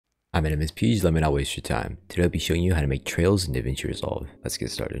Hi, my name is PeeJ. Let me not waste your time. Today I'll be showing you how to make trails in DaVinci Resolve. Let's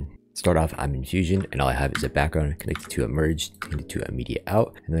get started. Start off, I'm in Fusion, and all I have is a background connected to a merge, connected to a media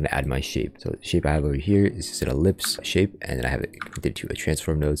out, and then I add my shape. So the shape I have over here is just an ellipse shape, and then I have it connected to a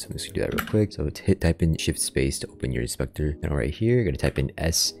transform node. So I'm just gonna do that real quick. So type in shift space to open your inspector. And right here, you're gonna type in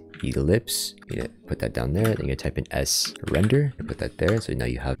S ellipse. You're gonna put that down there. Then you're gonna type in S render and put that there. So now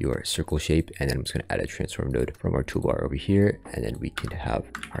you have your circle shape, and then I'm just gonna add a transform node from our toolbar over here, and then we can have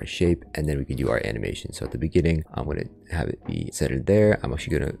our shape, and then we can do our animation. So at the beginning, I'm gonna have it be centered there. I'm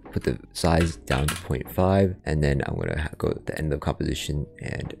actually gonna put the size down to 0.5, and then I'm gonna go at the end of the composition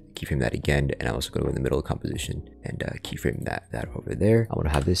and keyframe that again, and I'm also gonna go in the middle of the composition and keyframe that over there. I want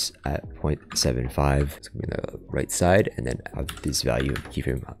to have this at 0.75. It's gonna be on the right side, and then have this value of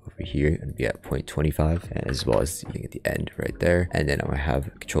keyframe over here and be at 0.25, and as well as the at the end right there. And then I'm gonna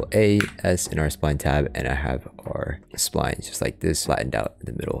have Control A S in our spline tab, and I have our splines just like this flattened out in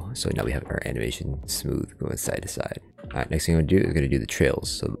the middle. So now we have our animation smooth going side to side. Alright, next thing I'm going to do is going to do the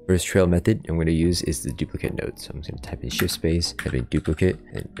trails. So the first trail method I'm going to use is the duplicate node. So I'm just going to type in shift space, type in duplicate,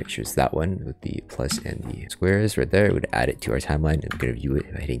 and make sure it's that one with the plus and the squares right there. We're going to add it to our timeline, and we're going to view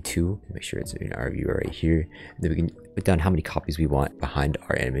it by hitting 2. Make sure it's in our viewer right here. And then we can put down how many copies we want behind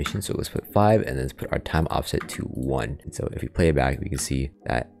our animation. So let's put 5, and then let's put our time offset to 1. And so if we play it back, we can see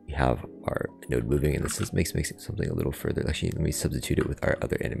that we have our node moving, and this makes it something a little further. Actually, let me substitute it with our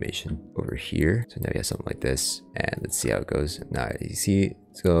other animation over here. So now we have something like this, and let's see how it goes. Now you see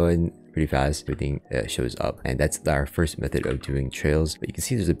it's going pretty fast. Everything shows up, and that's our first method of doing trails. But you can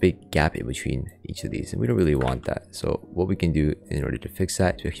see there's a big gap in between each of these, and we don't really want that. So what we can do in order to fix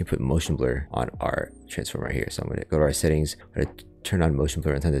that is we can put motion blur on our transform right here. So I'm going to go to our settings, I'm going to turn on motion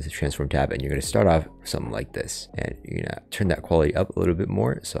blur and turn the transform tab, and you're going to start off with something like this, and you're going to turn that quality up a little bit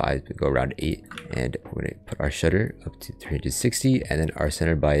more. So I go around 8, and we're going to put our shutter up to 360, and then our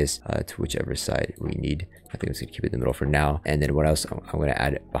center bias to whichever side we need. I think I'm just going to keep it in the middle for now. And then what else I'm going to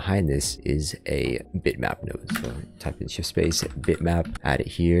add behind this is a bitmap node. So type in shift space, bitmap, add it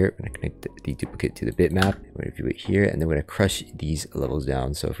here. I'm going to connect the duplicate to the bitmap. We're going to view it here, and then we're going to crush these levels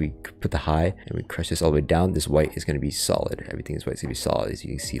down. So if we put the high and we crush this all the way down, this white is going to be solid. Everything is white. It's going to be solid, as you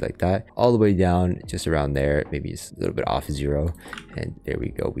can see, like that, all the way down, just around there. Maybe it's a little bit off 0. And there we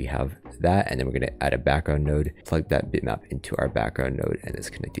go. We have that. And then we're going to add a background node, plug that bitmap into our background node, and it's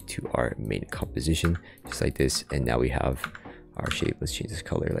connected to our main composition, just like this. And now we have our shape. Let's change this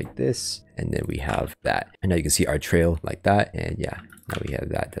color like this, and then we have that, and now you can see our trail like that. And yeah, now we have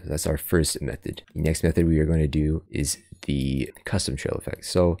that. That's our first method. The next method we are going to do is the custom trail effect.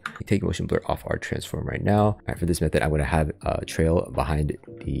 So we take motion blur off our transform right now. All right, for this method, I'm going to have a trail behind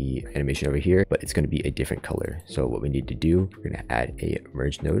the animation over here, but it's going to be a different color. So what we need to do, we're going to add a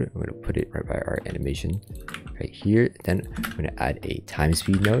merge node. I'm going to put it right by our animation right here. Then I'm going to add a time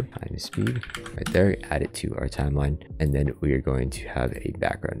speed node, time speed right there, add it to our timeline. And then we are going to have a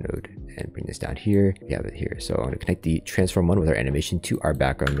background node and bring this down here. We have it here. So I'm going to connect the transform one with our animation to our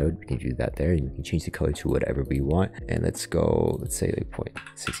background node. We can do that there, and we can change the color to whatever we want. And let's go, let's say like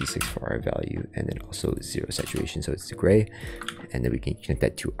 0.66 for our value, and then also 0 saturation, so it's the gray. And then we can connect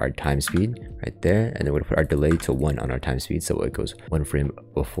that to our time speed right there, and then we're going to put our delay to 1 on our time speed, so it goes 1 frame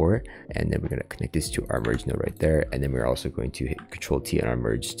before. And then we're going to connect this to our merge node right there, and then we're also going to hit Control T on our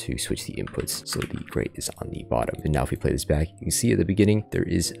merge to switch the inputs, so the gray is on the bottom. And now if we play this back, you can see at the beginning there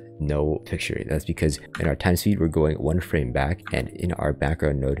is no picture. That's because in our time speed we're going 1 frame back, and in our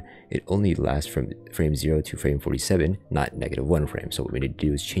background node it only lasts from frame 0 to frame 47, not -1 frame. So what we need to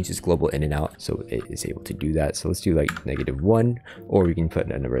do is change this global in and out so it is able to do that. So let's do like -1, or we can put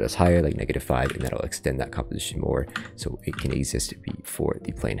a number that's higher, like -5, and that'll extend that composition more so it can exist before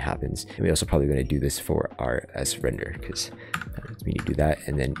the plane happens. And we also probably going to do this for our S render, because we need to do that.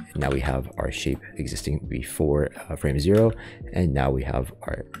 And then now we have our shape existing before frame 0, and now we have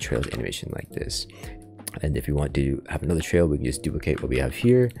our trails animation like this. And if we want to have another trail, we can just duplicate what we have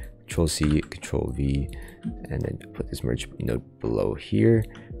here, Control C, Control V, and then put this merge node below here,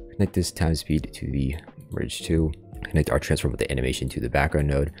 connect this time speed to the merge 2, connect our transform with the animation to the background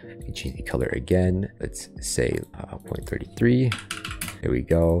node. We can change the color again. Let's say 0.33. There we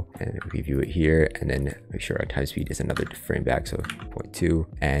go, and we can view it here, and then make sure our time speed is another frame back, so 0.2,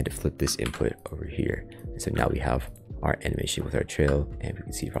 and flip this input over here. And so now we have our animation with our trail, and we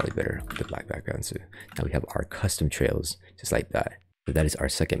can see probably better with the black background. So now we have our custom trails just like that. So that is our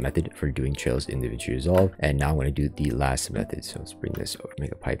second method for doing trails in DaVinci Resolve. And now I'm going to do the last method. So let's bring this over,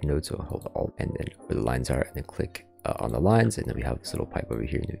 make a pipe node. So hold Alt, and then where the lines are, and then click on the lines, and then we have this little pipe over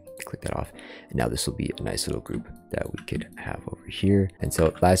here, and we click that off, and now this will be a nice little group that we could have over here. And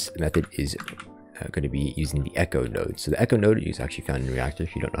so last method is going to be using the echo node. So the echo node is actually found in Reactor.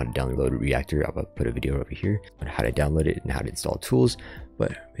 If you don't know how to download Reactor, I'll put a video over here on how to download it and how to install tools.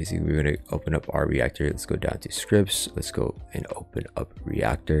 But basically we're going to open up our Reactor. Let's go down to scripts. Let's go and open up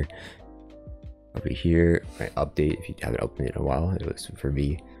Reactor over here. Right, update if you haven't opened it in a while. It was for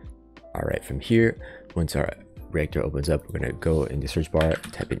me. All right, from here, once our Reactor opens up, we're going to go in the search bar,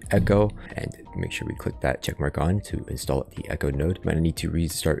 type in echo, and make sure we click that check mark on to install the echo node. You might need to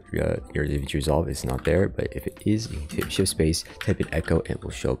restart your DaVinci Resolve. It's not there, but if it is, you can hit shift space, type in echo, and it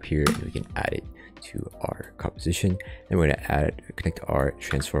will show up here, and we can add it to our composition. Then we're going to connect our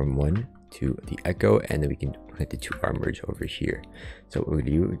transform 1 to the echo, and then we can connect it to our merge over here. So what we're going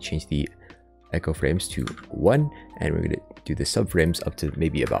to do is change the echo frames to 1, and we're going to do the subframes up to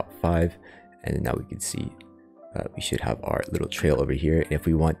maybe about 5, and then now we can see we should have our little trail over here. And if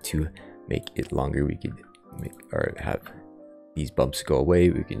we want to make it longer, we could make or have these bumps go away.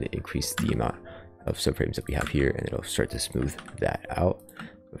 We can increase the amount of subframes that we have here, and it'll start to smooth that out.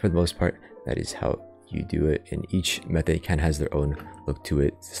 But for the most part, that is how you do it, and each method kind of has their own look to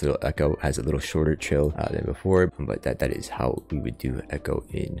it. This little echo has a little shorter trail than before, but that is how we would do echo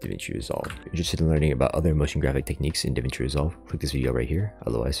in DaVinci Resolve. If you're interested in learning about other motion graphic techniques in DaVinci Resolve, click this video right here.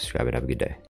 Otherwise, subscribe and have a good day.